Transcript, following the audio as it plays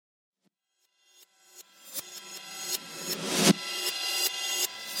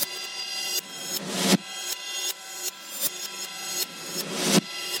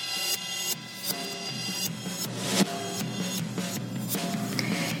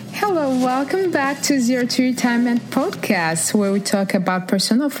Hello, welcome back to Zero to Retirement podcast, where we talk about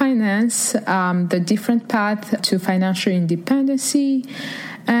personal finance, the different path to financial independency,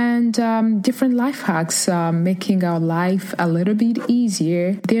 and different life hacks, making our life a little bit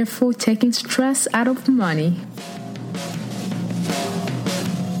easier, therefore taking stress out of money.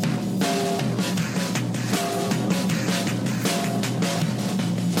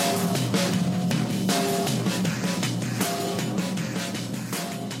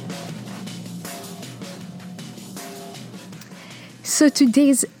 So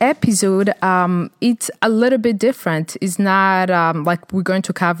today's episode, it's a little bit different. It's not like we're going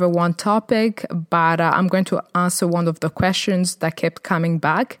to cover one topic, but I'm going to answer one of the questions that kept coming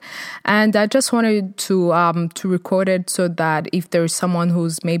back. And I just wanted to record it so that if there is someone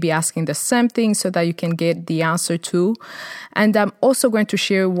who's maybe asking the same thing, so that you can get the answer too. And I'm also going to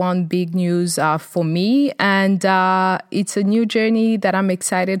share one big news for me. And it's a new journey that I'm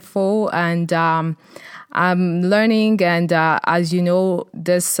excited for. And I'm learning, and as you know,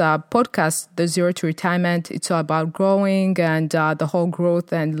 this podcast, The Zero to Retirement, it's all about growing and the whole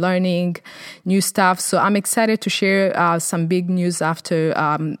growth and learning new stuff. So I'm excited to share some big news after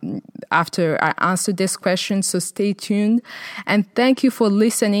I answer this question. So stay tuned, and thank you for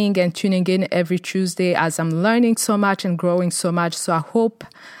listening and tuning in every Tuesday as I'm learning so much and growing so much. So I hope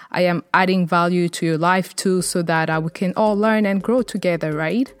I am adding value to your life too, so that we can all learn and grow together,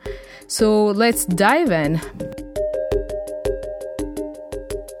 right? So let's dive in.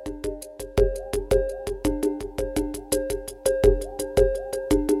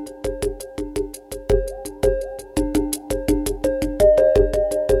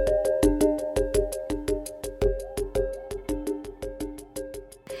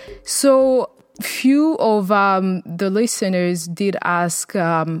 So few of the listeners did ask,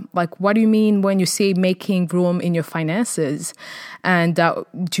 what do you mean when you say making room in your finances? And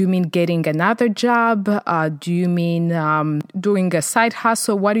do you mean getting another job? Do you mean doing a side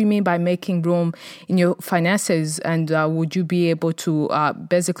hustle? What do you mean by making room in your finances? And would you be able to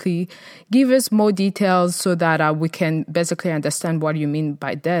basically give us more details so that we can basically understand what you mean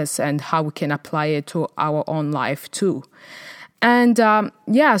by this and how we can apply it to our own life too? And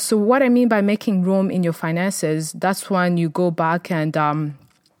so what I mean by making room in your finances, that's when you go back and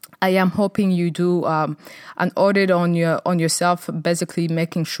I am hoping you do an audit on yourself, basically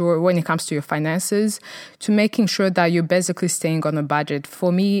making sure when it comes to your finances, to making sure that you're basically staying on a budget.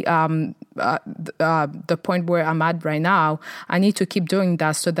 For me, the point where I'm at right now, I need to keep doing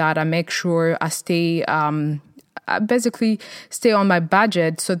that so that I make sure I stay basically stay on my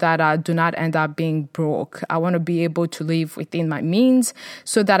budget so that I do not end up being broke. I want to be able to live within my means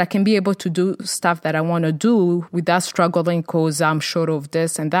so that I can be able to do stuff that I want to do without struggling because I'm short of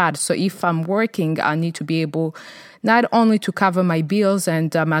this and that. So if I'm working, I need to be able not only to cover my bills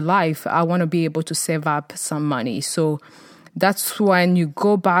and my life, I want to be able to save up some money. So that's when you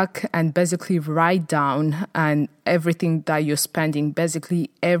go back and basically write down and everything that you're spending, basically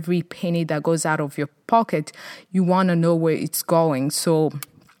every penny that goes out of your pocket, you want to know where it's going. So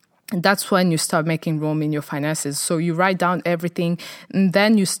that's when you start making room in your finances. So you write down everything, and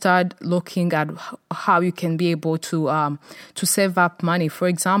then you start looking at how you can be able to save up money. For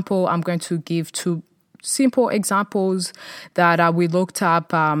example, I'm going to give two simple examples that we looked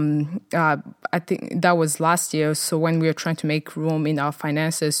up. I think that was last year. So when we were trying to make room in our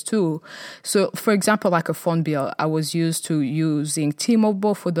finances too. So for example, like a phone bill, I was used to using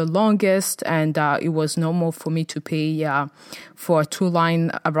T-Mobile for the longest, and it was normal for me to pay for a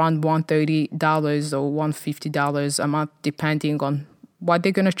two-line around $130 or $150 a month, depending on what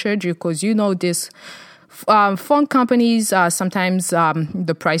they're going to charge you, because you know this. Phone companies, sometimes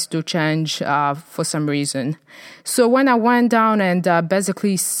the price do change for some reason. So when I went down and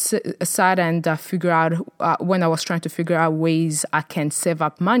basically sat and figure out, when I was trying to figure out ways I can save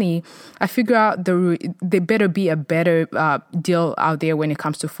up money, I figured out there better be a better deal out there when it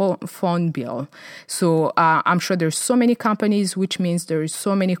comes to phone bill. So I'm sure there's so many companies, which means there's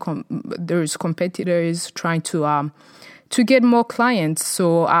so many there's competitors trying to get more clients.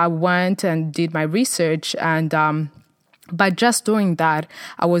 So I went and did my research, and by just doing that,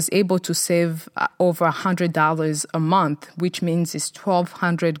 I was able to save over $100 a month, which means it's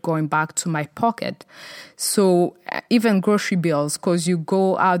 $1,200 going back to my pocket. So even grocery bills, because you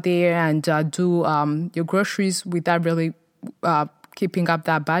go out there and do your groceries without really keeping up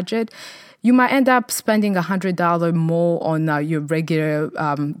that budget, you might end up spending $100 more on your regular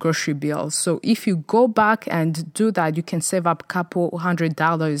grocery bill. So if you go back and do that, you can save up a couple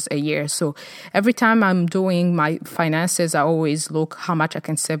 $100 a year. So every time I'm doing my finances, I always look how much I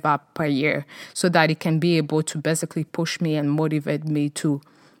can save up per year so that it can be able to basically push me and motivate me to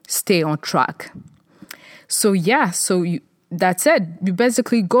stay on track. So that's it. You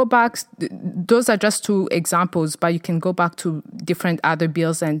basically go back. Those are just two examples, but you can go back to different other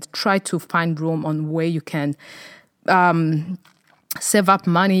bills and try to find room on where you can save up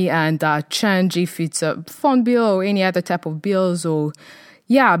money and change if it's a phone bill or any other type of bills, or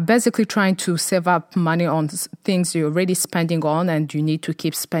basically trying to save up money on things you're already spending on and you need to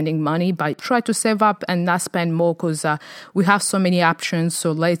keep spending money, but try to save up and not spend more because we have so many options.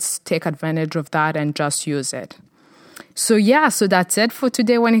 So let's take advantage of that and just use it. So that's it for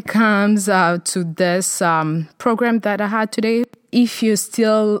today when it comes to this program that I had today. If you're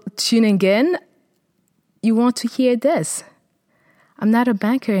still tuning in, you want to hear this. I'm not a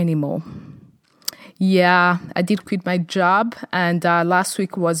banker anymore. Yeah, I did quit my job, and last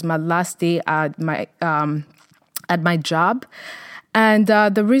week was my last day at my job. And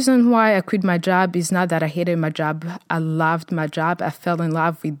the reason why I quit my job is not that I hated my job. I loved my job. I fell in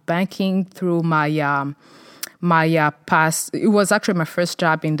love with banking through my past. It was actually my first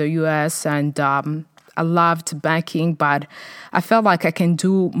job in the U.S., and I loved banking, but I felt like I can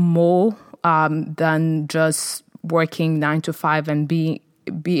do more than just working 9 to 5 and be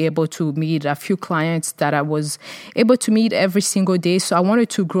able to meet a few clients that I was able to meet every single day. So I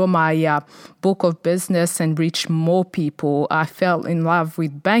wanted to grow my book of business and reach more people. I fell in love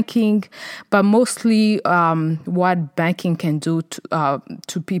with banking, but mostly what banking can do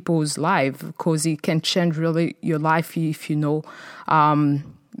to people's life, because it can change really your life if you know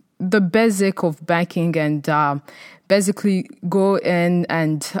the basic of banking and basically go in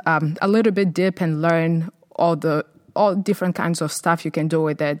and a little bit deep and learn all different kinds of stuff you can do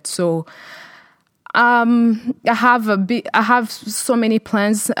with it. So I have so many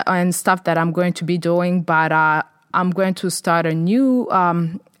plans and stuff that I'm going to be doing, but I'm going to start a new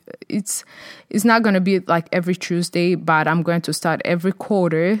it's not going to be like every Tuesday, but I'm going to start every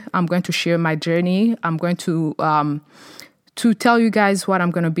quarter. I'm going to share my journey. I'm going to tell you guys what I'm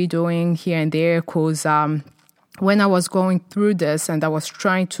going to be doing here and there, because when I was going through this and I was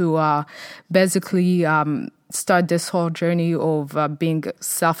trying to basically start this whole journey of being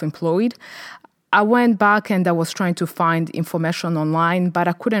self-employed, I went back and I was trying to find information online, but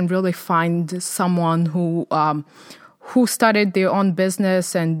I couldn't really find someone who started their own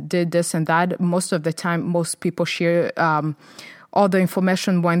business and did this and that. Most of the time, most people share all the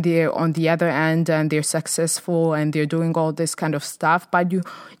information when they're on the other end and they're successful and they're doing all this kind of stuff. But you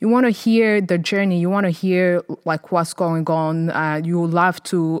want to hear the journey. You want to hear like what's going on. You love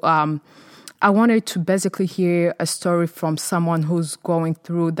to. I wanted to basically hear a story from someone who's going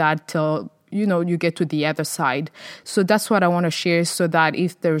through that till you get to the other side. So that's what I want to share, so that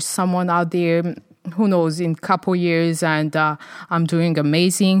if there's someone out there, who knows, in a couple years and I'm doing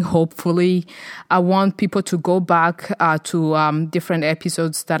amazing, hopefully, I want people to go back to different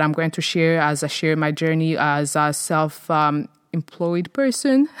episodes that I'm going to share as I share my journey as a self-employed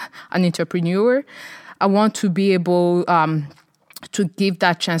person, an entrepreneur. I want to be able to give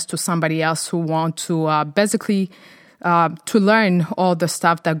that chance to somebody else who want to basically to learn all the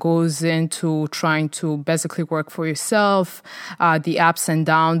stuff that goes into trying to basically work for yourself, the ups and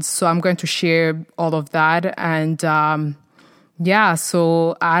downs. So I'm going to share all of that. And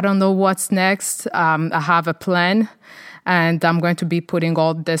so I don't know what's next. I have a plan. And I'm going to be putting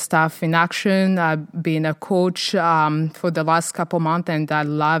all this stuff in action. I've been a coach for the last couple months, and I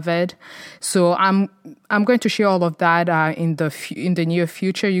love it. So I'm going to share all of that in the near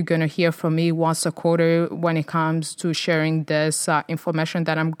future. You're going to hear from me once a quarter when it comes to sharing this information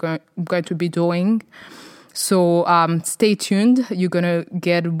that I'm going to be doing. So stay tuned. You're going to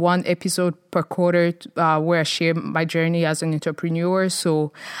get one episode per quarter where I share my journey as an entrepreneur.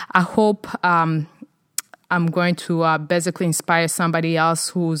 So I hope I'm going to basically inspire somebody else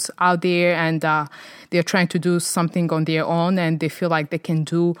who's out there and they're trying to do something on their own and they feel like they can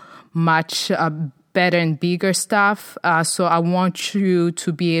do much better and bigger stuff. So I want you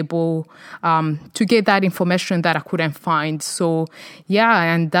to be able to get that information that I couldn't find. So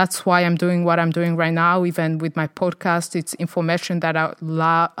and that's why I'm doing what I'm doing right now. Even with my podcast, it's information that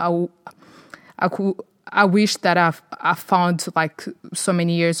I wish that I found like so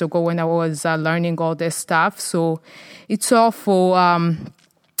many years ago when I was learning all this stuff. So it's all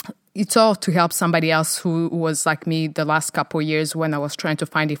to help somebody else who was like me the last couple of years when I was trying to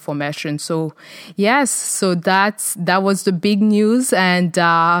find information. So yes, so that was the big news, and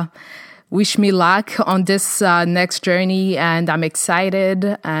wish me luck on this next journey, and I'm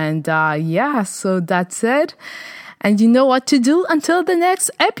excited. And so that's it. And you know what to do until the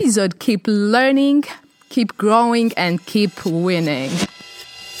next episode. Keep learning, keep growing, and keep winning.